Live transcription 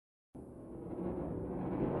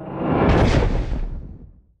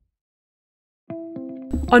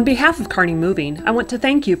On behalf of Kearney Moving, I want to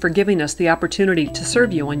thank you for giving us the opportunity to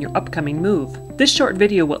serve you on your upcoming move. This short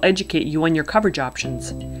video will educate you on your coverage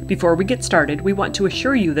options. Before we get started, we want to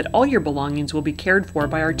assure you that all your belongings will be cared for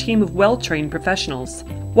by our team of well-trained professionals.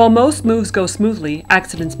 While most moves go smoothly,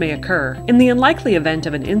 accidents may occur. In the unlikely event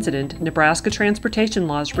of an incident, Nebraska Transportation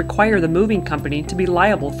Laws require the moving company to be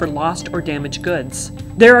liable for lost or damaged goods.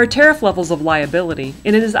 There are tariff levels of liability,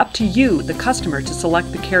 and it is up to you, the customer, to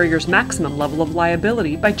select the carrier's maximum level of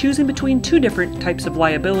liability by choosing between two different types of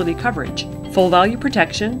liability coverage: full value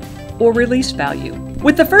protection or released value.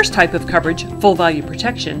 With the first type of coverage, full value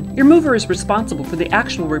protection, your mover is responsible for the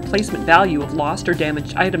actual replacement value of lost or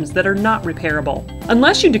damaged items that are not repairable.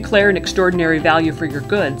 Unless you declare an extraordinary value for your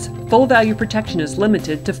goods, full value protection is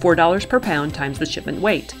limited to $4 per pound times the shipment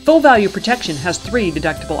weight. Full value protection has 3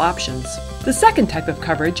 deductible options. The second type of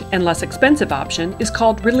coverage, and less expensive option, is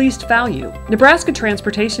called released value. Nebraska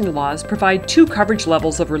Transportation Laws provide 2 coverage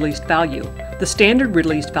levels of released value. The standard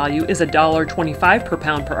released value is $1.25 per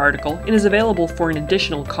pound per article and is available for an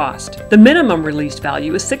additional cost. The minimum released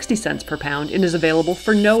value is 60 cents per pound and is available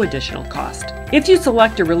for no additional cost. If you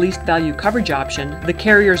select a released value coverage option, the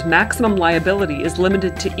carrier's maximum liability is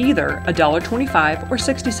limited to either $1.25 or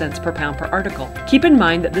 60 cents per pound per article. Keep in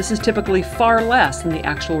mind that this is typically far less than the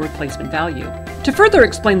actual replacement value. To further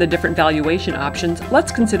explain the different valuation options,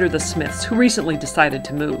 let's consider the Smiths, who recently decided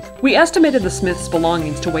to move. We estimated the Smiths'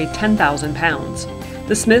 belongings to weigh 10,000 pounds.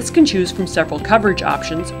 The Smiths can choose from several coverage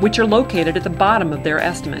options, which are located at the bottom of their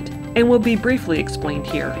estimate, and will be briefly explained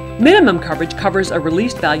here. Minimum coverage covers a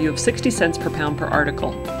released value of 60 cents per pound per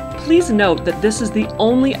article. Please note that this is the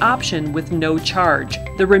only option with no charge.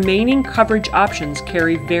 The remaining coverage options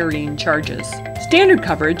carry varying charges. Standard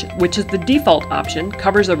coverage, which is the default option,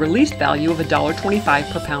 covers a released value of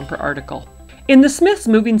 $1.25 per pound per article. In the Smiths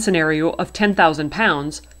moving scenario of 10,000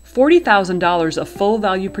 pounds, $40,000 of full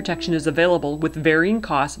value protection is available with varying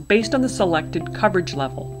costs based on the selected coverage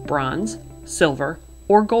level: bronze, silver,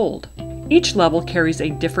 or gold. Each level carries a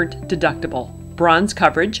different deductible. Bronze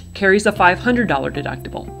coverage carries a $500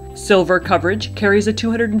 deductible. Silver coverage carries a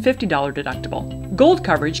 $250 deductible. Gold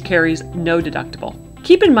coverage carries no deductible.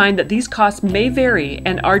 Keep in mind that these costs may vary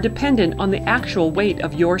and are dependent on the actual weight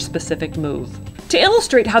of your specific move. To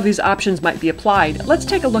illustrate how these options might be applied, let's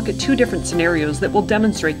take a look at 2 different scenarios that will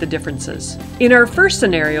demonstrate the differences. In our first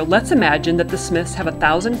scenario, let's imagine that the Smiths have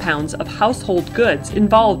 1,000 pounds of household goods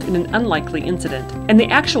involved in an unlikely incident, and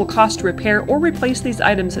the actual cost to repair or replace these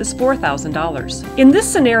items is $4,000. In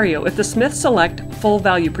this scenario, if the Smiths select full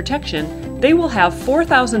value protection, they will have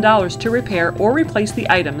 $4,000 to repair or replace the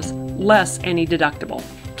items, less any deductible.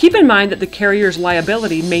 Keep in mind that the carrier's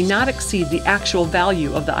liability may not exceed the actual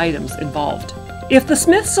value of the items involved. If the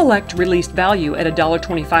Smiths select released value at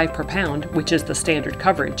 $1.25 per pound, which is the standard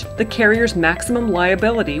coverage, the carrier's maximum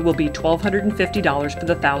liability will be $1,250 for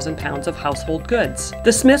the 1,000 pounds of household goods.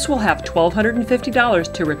 The Smiths will have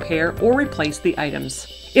 $1,250 to repair or replace the items.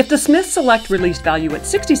 If the Smiths select released value at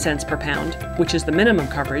 60 cents per pound, which is the minimum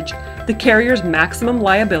coverage, the carrier's maximum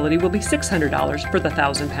liability will be $600 for the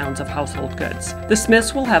 1,000 pounds of household goods. The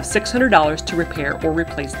Smiths will have $600 to repair or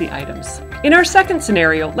replace the items. In our second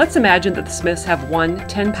scenario, let's imagine that the Smiths have one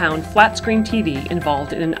 10-pound flat-screen TV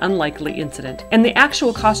involved in an unlikely incident, and the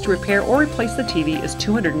actual cost to repair or replace the TV is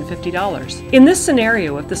 $250. In this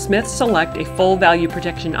scenario, if the Smiths select a full value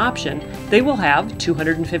protection option, they will have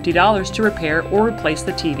 $250 to repair or replace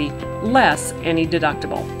the TV, less any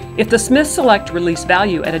deductible. If the Smiths select release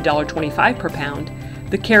value at $1.25 per pound,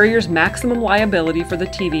 the carrier's maximum liability for the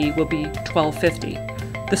TV will be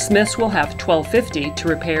 $1,250. The Smiths will have $1,250 to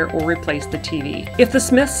repair or replace the TV. If the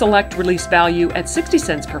Smiths select release value at 60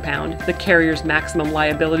 cents per pound, the carrier's maximum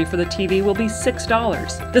liability for the TV will be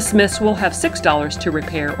 $6. The Smiths will have $6 to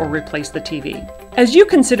repair or replace the TV. As you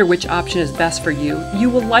consider which option is best for you, you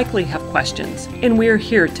will likely have questions, and we're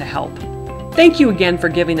here to help. Thank you again for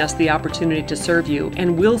giving us the opportunity to serve you,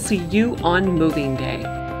 and we'll see you on Moving Day.